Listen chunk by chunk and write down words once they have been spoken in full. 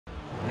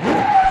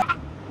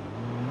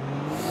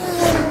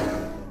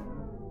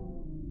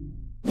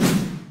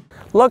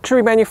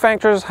Luxury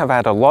manufacturers have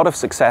had a lot of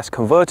success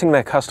converting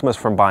their customers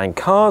from buying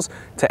cars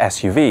to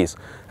SUVs,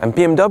 and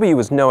BMW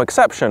is no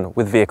exception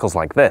with vehicles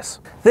like this.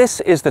 This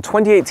is the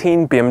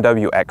 2018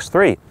 BMW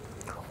X3.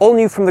 All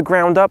new from the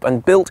ground up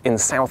and built in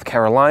South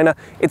Carolina,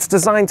 it's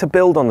designed to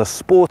build on the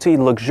sporty,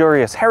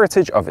 luxurious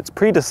heritage of its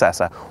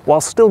predecessor, while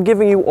still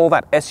giving you all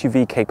that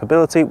SUV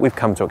capability we've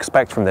come to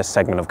expect from this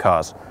segment of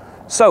cars.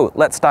 So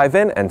let's dive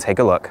in and take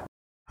a look.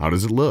 How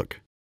does it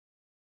look?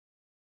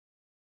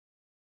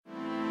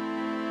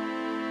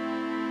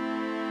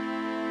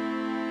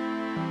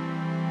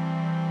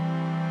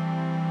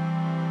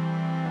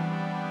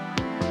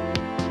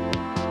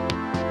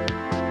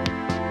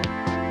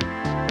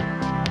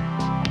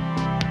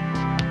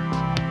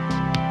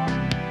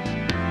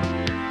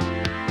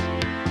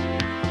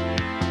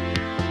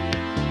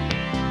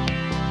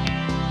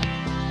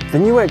 The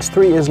new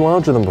X3 is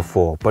larger than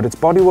before, but its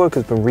bodywork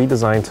has been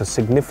redesigned to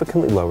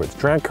significantly lower its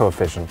drag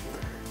coefficient.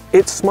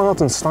 It's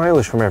smart and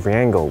stylish from every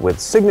angle, with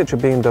signature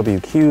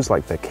BMW cues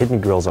like the kidney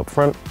grills up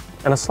front,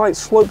 and a slight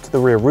slope to the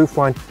rear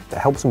roofline that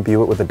helps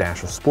imbue it with a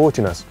dash of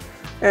sportiness.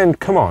 And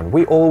come on,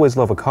 we always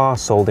love a car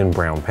sold in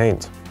brown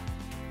paint.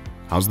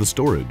 How's the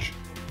storage?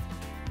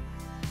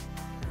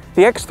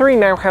 The X3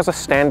 now has a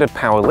standard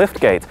power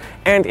liftgate,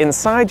 and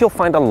inside you'll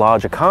find a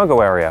larger cargo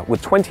area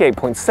with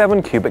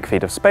 28.7 cubic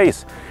feet of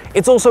space.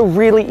 It's also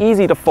really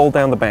easy to fold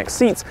down the back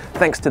seats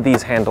thanks to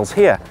these handles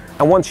here,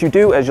 and once you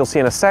do, as you'll see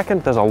in a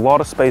second, there's a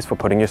lot of space for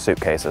putting your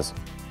suitcases.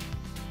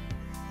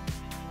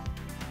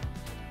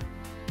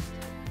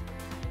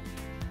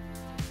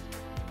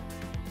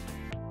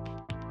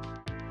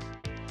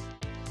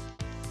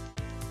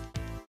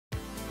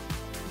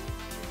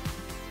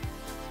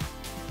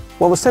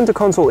 While the center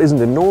console isn't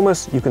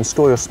enormous, you can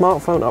store your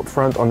smartphone up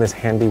front on this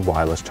handy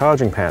wireless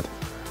charging pad.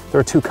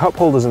 There are two cup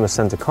holders in the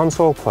center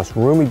console, plus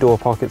roomy door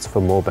pockets for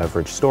more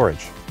beverage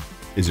storage.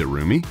 Is it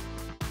roomy?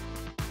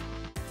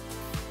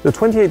 The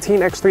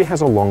 2018 X3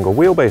 has a longer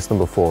wheelbase than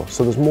before,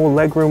 so there's more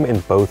legroom in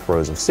both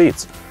rows of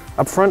seats.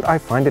 Up front, I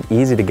find it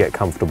easy to get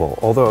comfortable,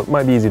 although it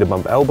might be easy to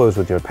bump elbows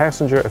with your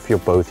passenger if you're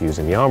both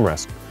using the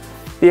armrest.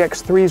 The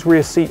X3's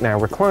rear seat now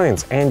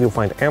reclines, and you'll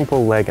find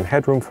ample leg and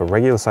headroom for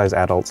regular-sized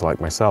adults like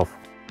myself.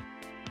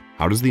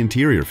 How does the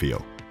interior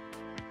feel?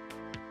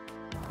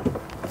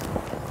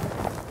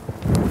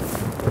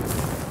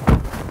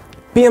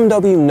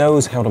 BMW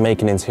knows how to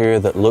make an interior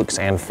that looks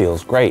and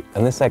feels great,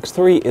 and this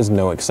X3 is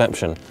no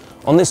exception.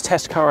 On this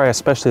test car, I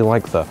especially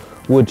like the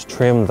wood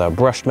trim, the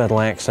brushed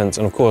metal accents,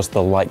 and of course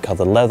the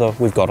light-colored leather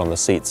we've got on the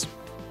seats.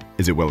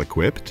 Is it well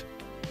equipped?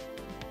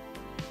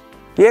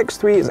 The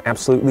X3 is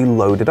absolutely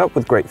loaded up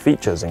with great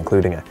features,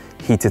 including a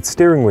heated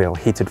steering wheel,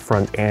 heated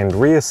front and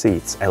rear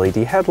seats, LED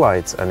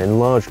headlights, an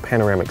enlarged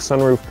panoramic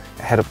sunroof,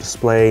 a head-up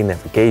display,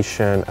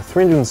 navigation, a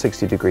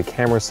 360-degree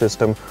camera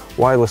system,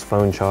 wireless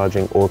phone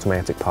charging,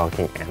 automatic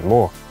parking, and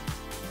more.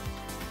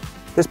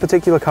 This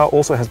particular car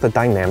also has the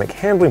dynamic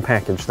handling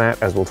package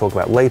that, as we'll talk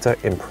about later,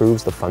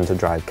 improves the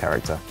fun-to-drive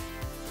character.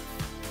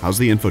 How's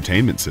the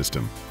infotainment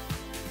system?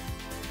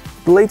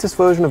 The latest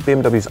version of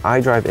BMW's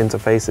iDrive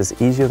interface is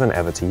easier than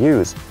ever to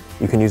use.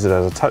 You can use it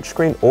as a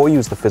touchscreen or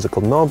use the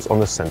physical knobs on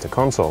the center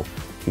console.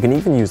 You can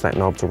even use that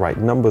knob to write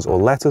numbers or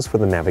letters for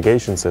the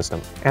navigation system.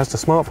 As to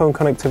smartphone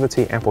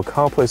connectivity, Apple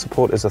CarPlay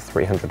support is a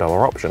 $300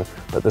 option,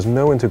 but there's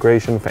no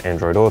integration for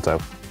Android Auto.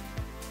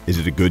 Is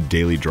it a good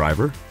daily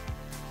driver?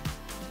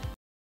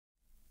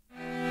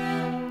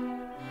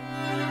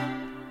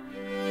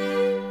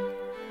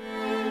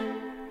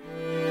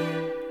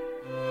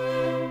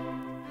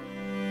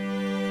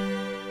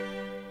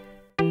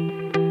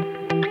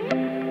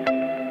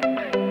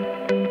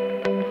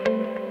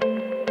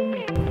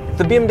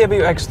 The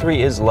BMW X3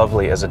 is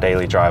lovely as a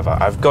daily driver.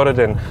 I've got it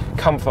in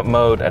comfort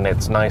mode and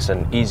it's nice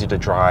and easy to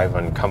drive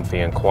and comfy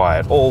and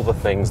quiet. All the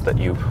things that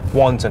you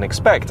want and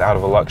expect out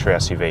of a luxury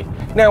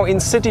SUV. Now in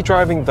city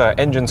driving, the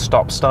engine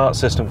stop-start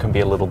system can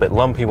be a little bit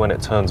lumpy when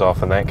it turns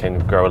off, and that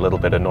can grow a little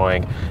bit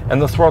annoying. And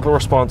the throttle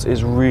response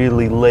is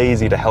really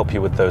lazy to help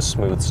you with those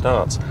smooth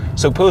starts.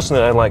 So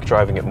personally, I like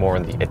driving it more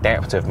in the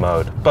adaptive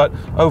mode. But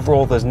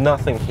overall, there's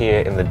nothing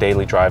here in the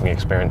daily driving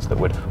experience that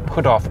would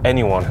put off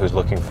anyone who's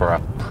looking for a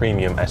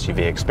premium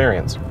SUV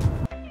experience.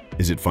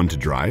 Is it fun to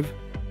drive?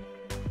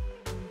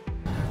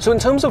 So in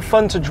terms of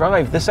fun to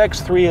drive, this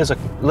X3 is a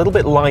little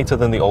bit lighter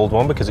than the old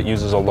one because it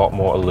uses a lot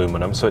more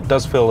aluminum, so it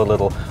does feel a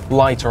little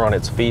lighter on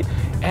its feet,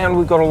 and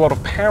we've got a lot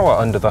of power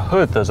under the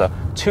hood. There's a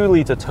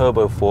 2-liter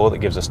turbo 4 that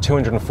gives us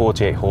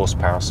 248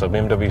 horsepower, so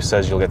BMW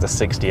says you'll get to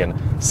 60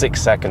 in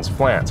 6 seconds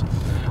flat.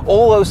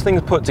 All those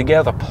things put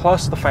together,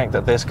 plus the fact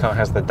that this car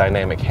has the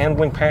dynamic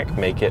handling pack,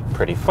 make it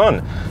pretty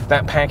fun.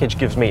 That package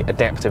gives me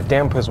adaptive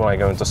dampers when I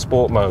go into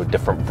sport mode,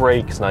 different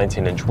brakes,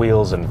 19-inch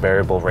wheels, and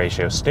variable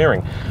ratio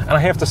steering. And I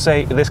have to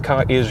say, this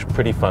car is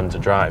pretty fun to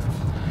drive.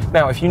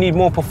 Now, if you need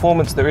more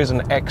performance, there is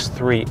an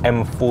X3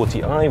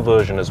 M40i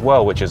version as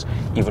well, which is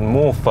even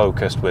more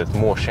focused with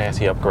more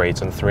chassis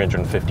upgrades and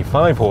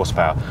 355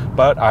 horsepower.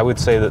 But I would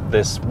say that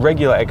this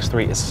regular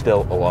X3 is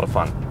still a lot of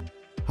fun.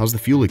 How's the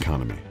fuel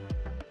economy?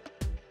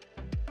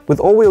 With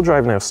all-wheel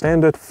drive now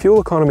standard, fuel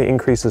economy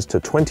increases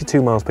to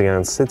 22 miles per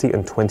gallon city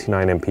and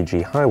 29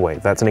 mpg highway.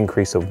 That's an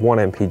increase of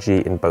 1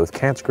 mpg in both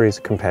categories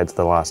compared to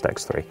the last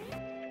X3.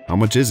 How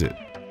much is it?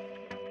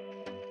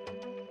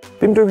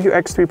 BMW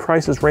X3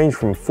 prices range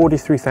from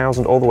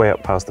 $43,000 all the way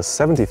up past the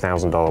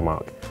 $70,000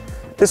 mark.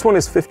 This one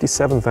is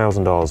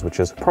 $57,000, which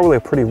is probably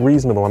a pretty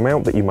reasonable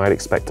amount that you might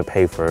expect to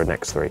pay for an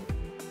X3.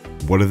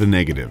 What are the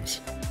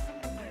negatives?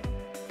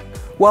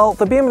 Well,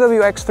 the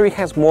BMW X3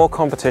 has more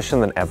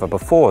competition than ever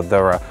before.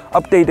 There are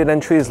updated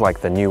entries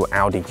like the new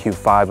Audi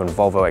Q5 and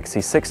Volvo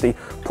XC60,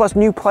 plus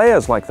new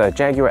players like the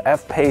Jaguar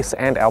F-Pace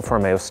and Alfa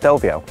Romeo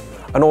Stelvio.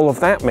 And all of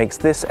that makes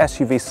this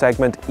SUV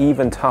segment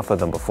even tougher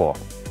than before.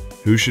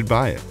 Who should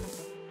buy it?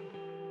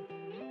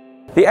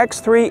 The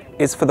X3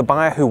 is for the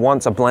buyer who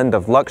wants a blend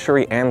of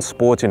luxury and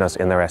sportiness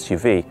in their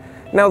SUV.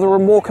 Now, there are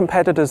more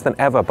competitors than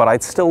ever, but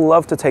I'd still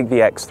love to take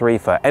the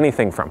X3 for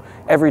anything from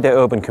everyday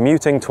urban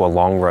commuting to a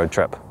long road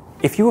trip.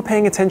 If you were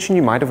paying attention,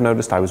 you might have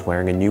noticed I was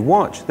wearing a new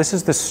watch. This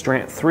is the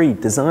Strat 3,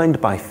 designed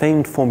by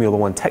famed Formula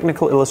One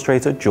technical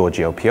illustrator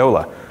Giorgio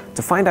Piola.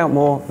 To find out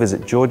more,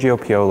 visit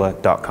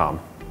giorgiopiola.com.